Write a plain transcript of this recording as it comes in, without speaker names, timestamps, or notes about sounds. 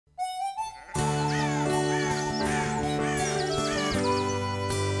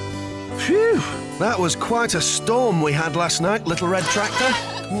Phew! That was quite a storm we had last night, Little Red Tractor.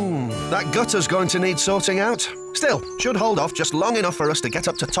 That gutter's going to need sorting out. Still, should hold off just long enough for us to get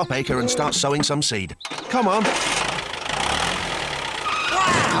up to Top Acre and start sowing some seed. Come on.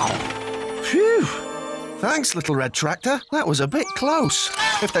 Wow! Phew! Thanks, Little Red Tractor. That was a bit close.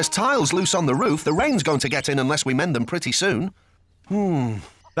 If there's tiles loose on the roof, the rain's going to get in unless we mend them pretty soon.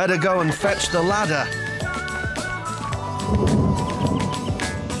 Better go and fetch the ladder.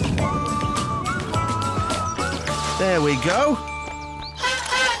 There we go.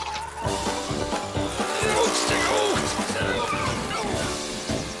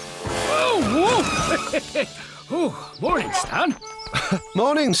 Oh, morning, Stan.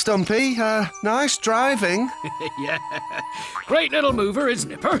 Morning, Stumpy. Nice driving. Yeah. Great little mover,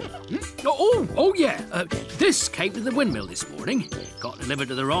 isn't it, Nipper? Oh, yeah. This came to the windmill this morning. Got delivered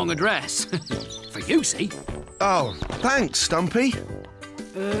to the wrong address. For you, see. Oh, thanks, Stumpy.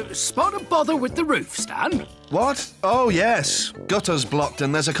 Spot a bother with the roof, Stan? What? Oh, yes. Gutter's blocked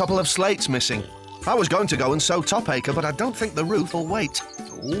and there's a couple of slates missing. I was going to go and sow Top Acre, but I don't think the roof will wait.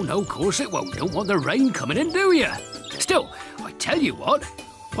 Oh, no, of course it won't. Don't want the rain coming in, do you? Still, I tell you what,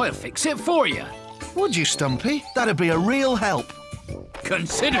 I'll fix it for you. Would you, Stumpy? That'd be a real help.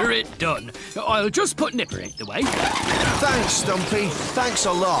 Consider it done. I'll just put Nipper out the way. Thanks, Stumpy. Thanks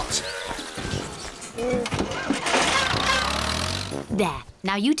a lot. There.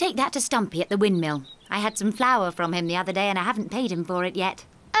 Now you take that to Stumpy at the windmill. I had some flour from him the other day and I haven't paid him for it yet.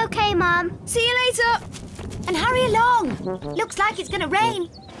 OK, Mum. See you later. And hurry along. Looks like it's going to rain.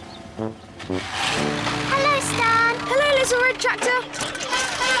 Hello, Stan. Hello, Little Red Tractor.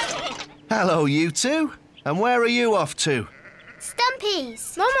 Hello, you two. And where are you off to?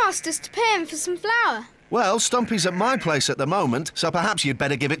 Stumpy's. Mum asked us to pay him for some flour. Well, Stumpy's at my place at the moment, so perhaps you'd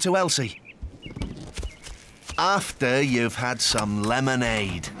better give it to Elsie. After you've had some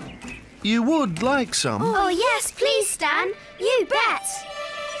lemonade. You would like some? Oh, yes, please, Stan. You bet.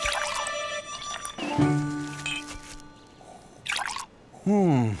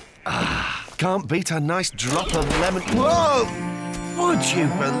 Can't beat a nice drop of lemon... Whoa! Would you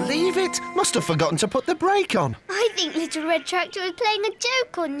believe it? Must have forgotten to put the brake on. I think Little Red Tractor was playing a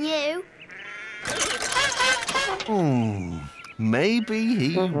joke on you. Maybe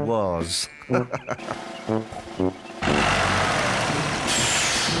he was.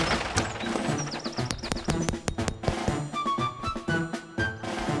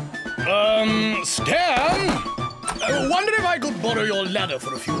 Stan? I wonder if I could borrow your ladder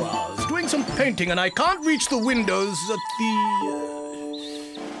for a few hours. Doing some painting and I can't reach the windows at the...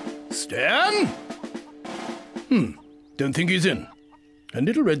 Stan? Don't think he's in. And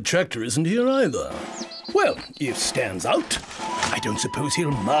Little Red Tractor isn't here either. Well, if Stan's out, I don't suppose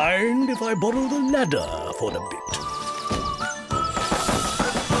he'll mind if I borrow the ladder for a bit.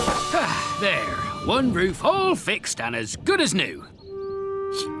 There. One roof all fixed and as good as new.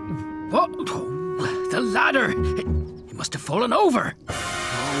 What? Oh, the ladder. It must have fallen over.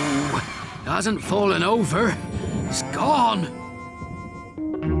 Oh, it hasn't fallen over. It's gone.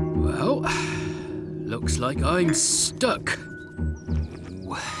 Well, looks like I'm stuck.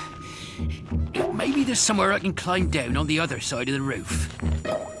 Maybe there's somewhere I can climb down on the other side of the roof.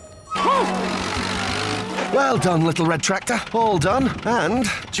 Well done, Little Red Tractor. All done. And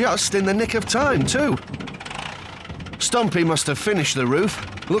just in the nick of time, too. Stumpy must have finished the roof.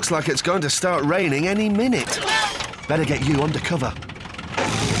 Looks like it's going to start raining any minute. Better get you under cover.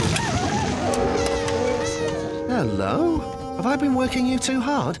 Hello? Have I been working you too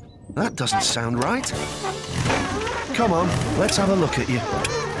hard? That doesn't sound right. Come on, let's have a look at you.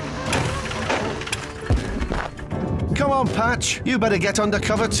 Come on, Patch. You better get under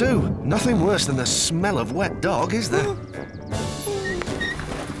cover too. Nothing worse than the smell of wet dog, is there?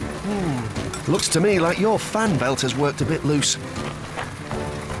 Looks to me like your fan belt has worked a bit loose.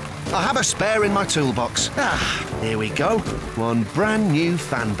 I have a spare in my toolbox. Here we go. One brand new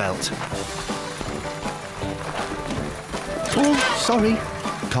fan belt. Oh, sorry.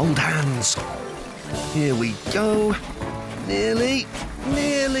 Cold hands. Here we go. Nearly.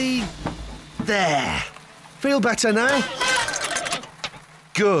 There. Feel better now?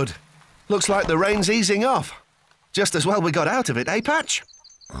 Good. Looks like the rain's easing off. Just as well we got out of it, eh, Patch?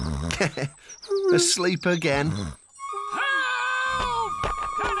 Asleep again. Help!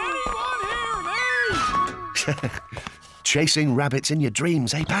 Can anyone hear me? Chasing rabbits in your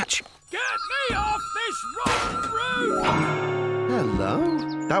dreams, eh, Patch? Get me off this rotten roof!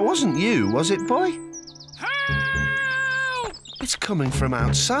 Hello? That wasn't you, was it, boy? Help! It's coming from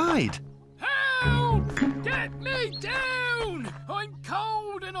outside. Help! Get me down! I'm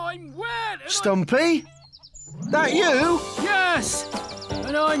cold and I'm wet and Stumpy? That you? Yes!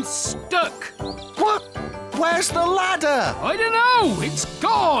 and I'm stuck. What? Where's the ladder? I don't know. It's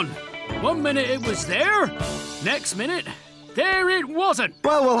gone. 1 minute it was there. Next minute, there it wasn't.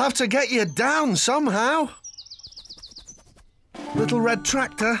 Well, we'll have to get you down somehow. Little Red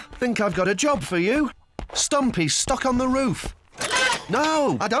Tractor, think I've got a job for you. Stumpy's stuck on the roof.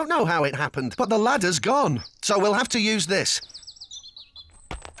 No, I don't know how it happened, but the ladder's gone, so we'll have to use this.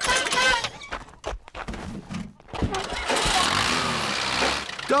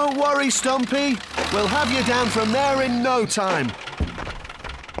 Don't worry, Stumpy. We'll have you down from there in no time.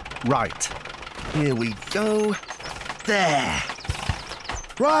 Right. Here we go. There.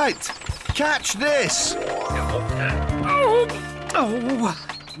 Right. Catch this. Oh,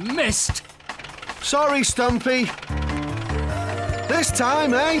 missed. Sorry, Stumpy. This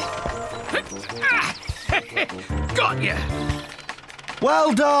time, eh? Got ya.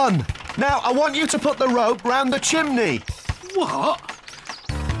 Well done. Now, I want you to put the rope round the chimney. What?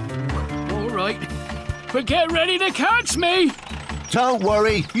 All right. But get ready to catch me. Don't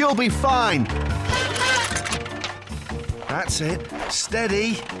worry, you'll be fine. That's it.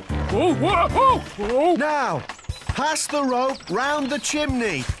 Steady. Oh, whoa, whoa, whoa. Now, pass the rope round the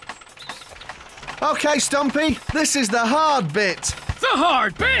chimney. OK, Stumpy, this is the hard bit. The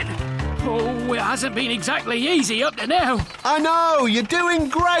hard bit? Oh, it hasn't been exactly easy up to now. I know, you're doing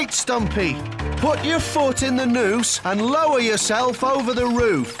great, Stumpy. Put your foot in the noose and lower yourself over the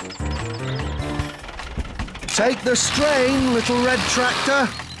roof. Take the strain, Little Red Tractor.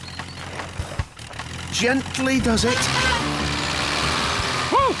 Gently does it.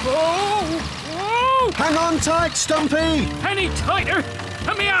 Oh, oh, oh. Hang on tight, Stumpy. Any tighter,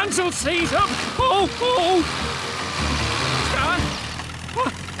 and my hands will seize up. Oh, oh. Stan,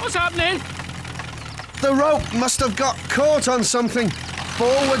 what's happening? The rope must have got caught on something.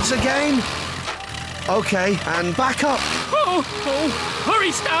 Forwards again. OK, and back up. Oh, oh,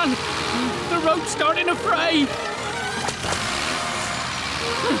 hurry, Stan. The rope's starting to fray.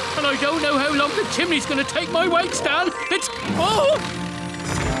 And I don't know how long the chimney's going to take my weight, Stan. It's... Oh!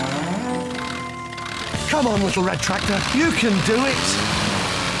 Come on, Little Red Tractor. You can do it.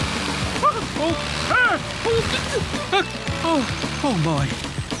 Oh, my.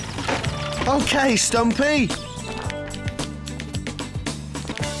 OK, Stumpy.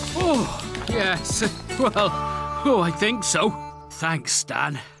 Oh, yes. Well, oh, I think so. Thanks,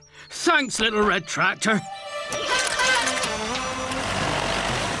 Stan. Thanks, Little Red Tractor.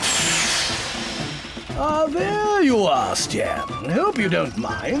 Ah, there you are, Stan. Hope you don't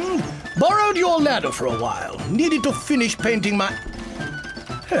mind. Borrowed your ladder for a while. Needed to finish painting my...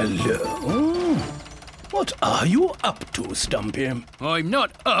 Hello? What are you up to, Stumpy? I'm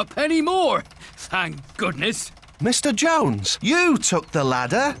not up anymore. Thank goodness. Mr. Jones, you took the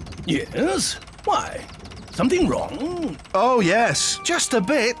ladder. Yes? Why? Something wrong? Oh, yes, just a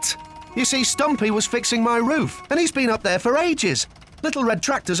bit. You see, Stumpy was fixing my roof, and he's been up there for ages. Little Red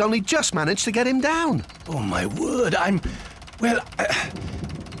Tractor's only just managed to get him down. Oh, my word, I'm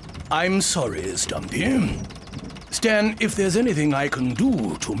sorry, Stumpy. Stan, if there's anything I can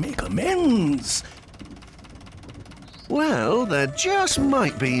do to make amends... Well, there just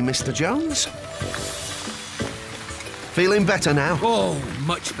might be, Mr. Jones. Feeling better now? Oh,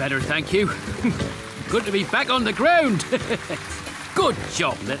 much better, thank you. Good to be back on the ground. Good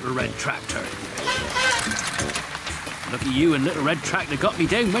job, Little Red Tractor. Lucky you and Little Red Tractor got me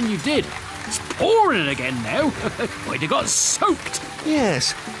down when you did. It's pouring again now. I'd have got soaked.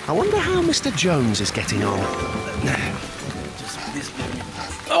 Yes. I wonder how Mr. Jones is getting on.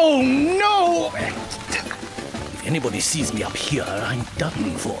 Oh, no! If anybody sees me up here, I'm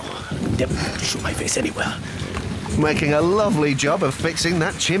done for. I'll never show my face anywhere. Making a lovely job of fixing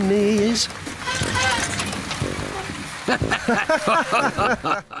that chimney, he is.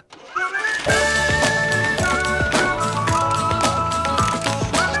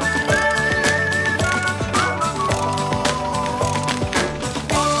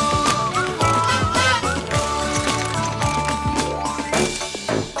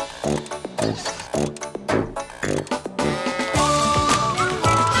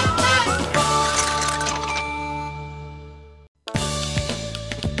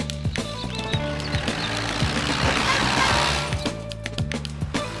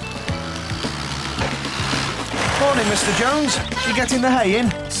 Morning, Mr. Jones. You getting the hay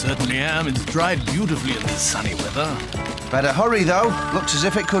in? Certainly am. It's dried beautifully in this sunny weather. Better hurry, though. Looks as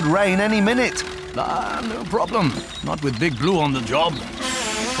if it could rain any minute. Ah, no problem. Not with Big Blue on the job.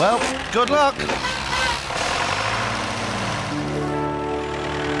 Well, good luck.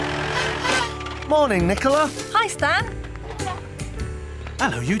 Morning, Nicola. Hi, Stan.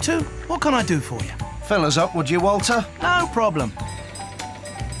 Hello, you two. What can I do for you? Fill us up, would you, Walter? No problem.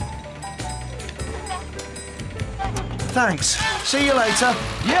 Thanks. See you later.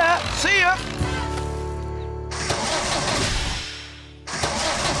 Yeah, see ya.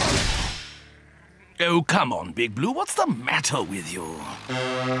 Oh, come on, Big Blue. What's the matter with you?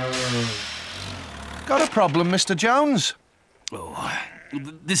 Got a problem, Mr. Jones? Oh,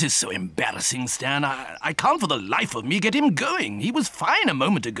 this is so embarrassing, Stan. I can't for the life of me get him going. He was fine a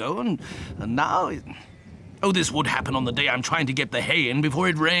moment ago, and now... Oh, this would happen on the day I'm trying to get the hay in before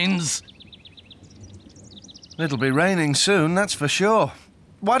it rains. It'll be raining soon, that's for sure.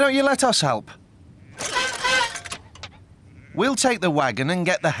 Why don't you let us help? We'll take the wagon and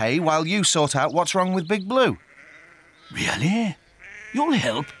get the hay while you sort out what's wrong with Big Blue. Really? You'll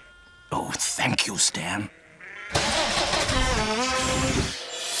help? Oh, thank you, Stan.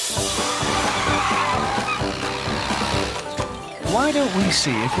 Why don't we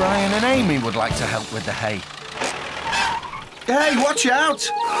see if Ryan and Amy would like to help with the hay? Hey, watch out!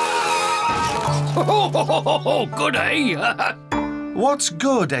 Oh, good, eh? What's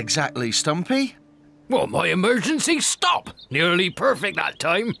good exactly, Stumpy? Well, my emergency stop. Nearly perfect that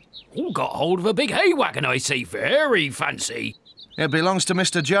time. Oh, got hold of a big hay wagon, I see. Very fancy. It belongs to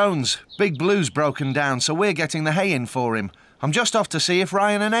Mr. Jones. Big Blue's broken down, so we're getting the hay in for him. I'm just off to see if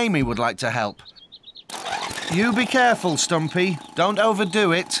Ryan and Amy would like to help. You be careful, Stumpy. Don't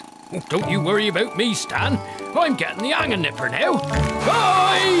overdo it. Oh, don't you worry about me, Stan. I'm getting the hang of Nipper now.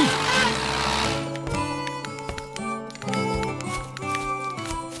 Bye!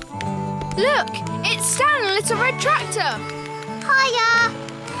 Look, it's Stan and Little Red Tractor. Hiya.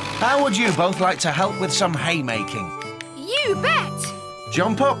 How would you both like to help with some haymaking? You bet.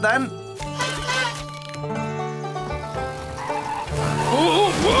 Jump up, then.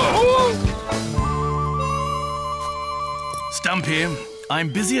 Stumpy,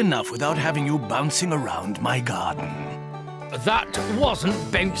 I'm busy enough without having you bouncing around my garden. That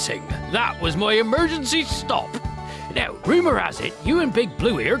wasn't bouncing. That was my emergency stop. Now, rumour has it, you and Big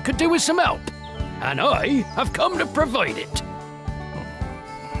Blue here could do with some help. And I have come to provide it.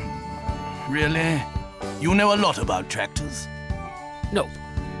 Really? You know a lot about tractors? No.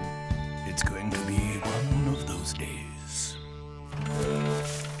 It's going to be one of those days.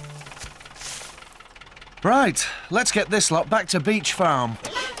 Right, let's get this lot back to Beach Farm.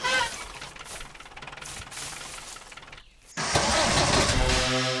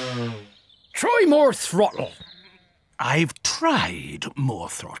 Try more throttle. I've tried more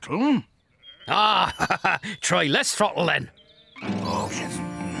throttle. Ah, try less throttle then. Oh, yes.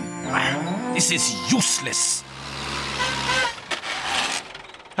 This is useless.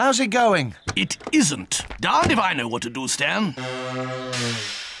 How's it going? It isn't. Darned if I know what to do, Stan.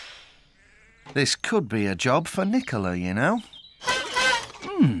 This could be a job for Nicola, you know.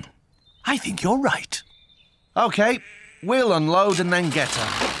 I think you're right. OK, we'll unload and then get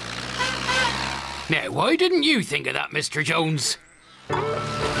her. Now, why didn't you think of that, Mr. Jones?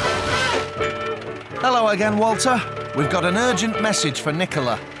 Hello again, Walter. We've got an urgent message for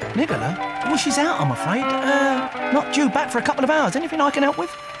Nicola. Nicola? Well, she's out, I'm afraid. Not due back for a couple of hours. Anything I can help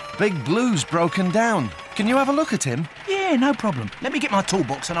with? Big Blue's broken down. Can you have a look at him? Yeah, no problem. Let me get my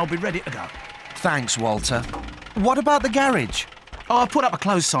toolbox and I'll be ready to go. Thanks, Walter. What about the garage? Oh, I've put up a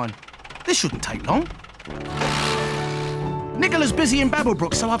close sign. This shouldn't take long. Nicola's busy in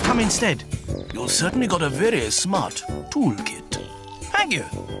Babblebrook, so I've come instead. You've certainly got a very smart toolkit. Thank you.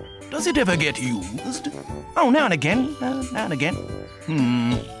 Does it ever get used? Oh, now and again. Now and again.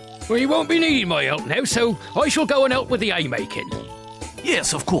 Well, you won't be needing my help now, so I shall go and help with the hay-making.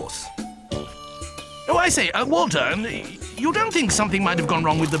 Yes, of course. Oh, I say, Walter, you don't think something might have gone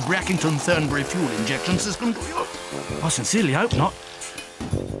wrong with the Brackington-Thornbury fuel injection system, do you? I sincerely hope not.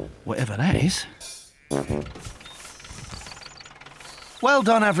 Whatever that is. Well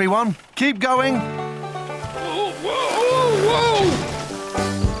done, everyone. Keep going. Whoa, whoa, whoa!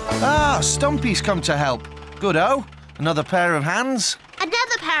 Ah, Stumpy's come to help. Good-o. Another pair of hands.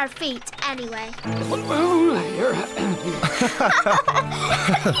 Another pair of feet, anyway.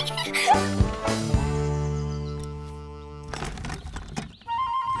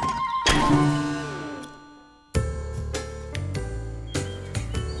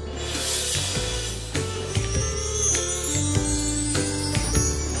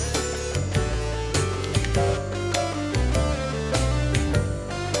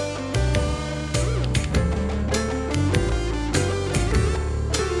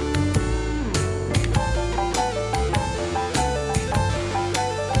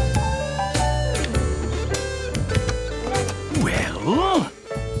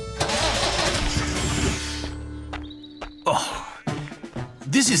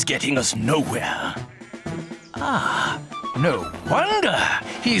 This is getting us nowhere. Ah, no wonder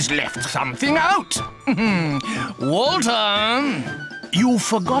he's left something out. Walter, you've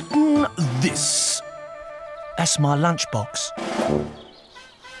forgotten this. That's my lunchbox.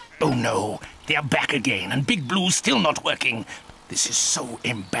 Oh no, they're back again and Big Blue's still not working. This is so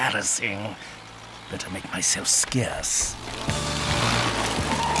embarrassing. Better make myself scarce.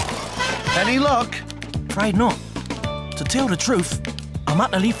 Any luck? Afraid not. To tell the truth, I'm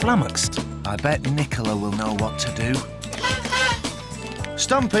utterly flummoxed. I bet Nicola will know what to do.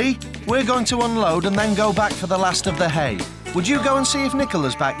 Stumpy, we're going to unload and then go back for the last of the hay. Would you go and see if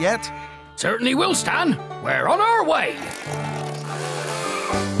Nicola's back yet? Certainly will, Stan. We're on our way.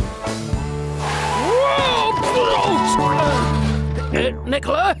 Whoa!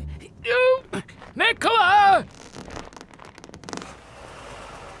 Nicola? Nicola!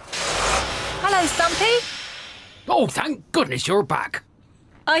 Hello, Stumpy. Oh, thank goodness you're back.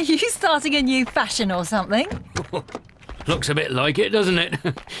 Are you starting a new fashion or something? Looks a bit like it, doesn't it?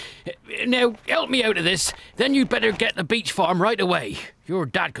 Now, help me out of this. Then you'd better get the beach farm right away. Your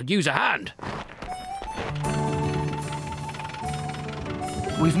dad could use a hand.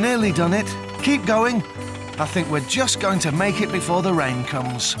 We've nearly done it. Keep going. I think we're just going to make it before the rain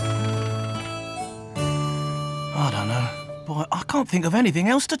comes. I don't know. Boy, I can't think of anything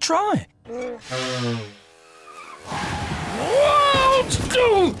else to try.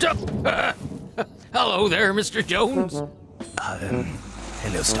 Hello there, Mr. Jones.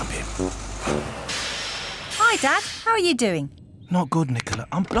 Hello, Stumpy. Hi, Dad. How are you doing? Not good, Nicola.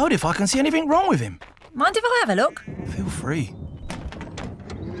 I'm blowed if I can see anything wrong with him. Mind if I have a look? Feel free.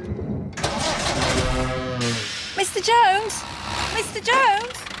 Mr. Jones? Mr.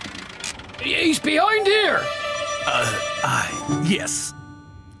 Jones? He's behind here. Yes.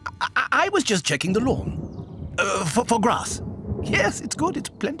 I was just checking the lawn. For grass. Yes, it's good. It's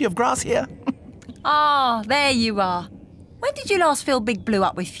plenty of grass here. Ah, there you are. When did you last fill Big Blue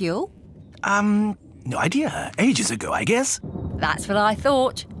up with fuel? No idea. Ages ago, I guess. That's what I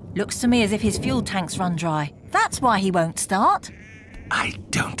thought. Looks to me as if his fuel tank's run dry. That's why he won't start. I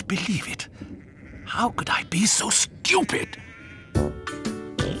don't believe it. How could I be so stupid?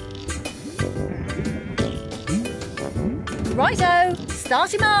 Righto,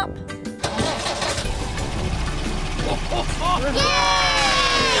 start him up.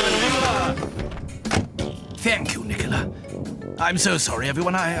 Thank you, Nicola. I'm so sorry,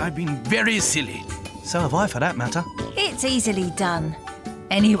 everyone. I've been very silly. So have I, for that matter. It's easily done.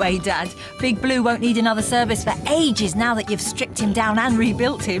 Anyway, Dad, Big Blue won't need another service for ages now that you've stripped him down and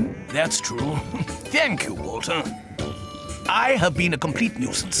rebuilt him. That's true. Thank you, Walter. I have been a complete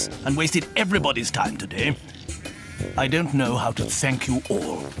nuisance and wasted everybody's time today. I don't know how to thank you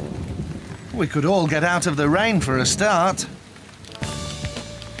all. We could all get out of the rain for a start.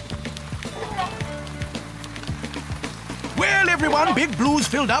 Well, everyone, Big Blue's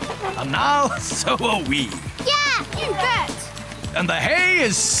filled up, and now so are we. Yeah, you bet. And the hay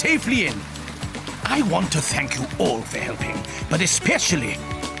is safely in. I want to thank you all for helping, but especially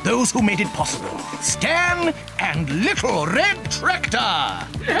those who made it possible. Stan and Little Red Tractor!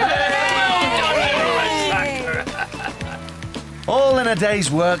 All in a day's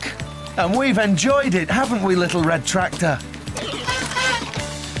work. And we've enjoyed it, haven't we, Little Red Tractor?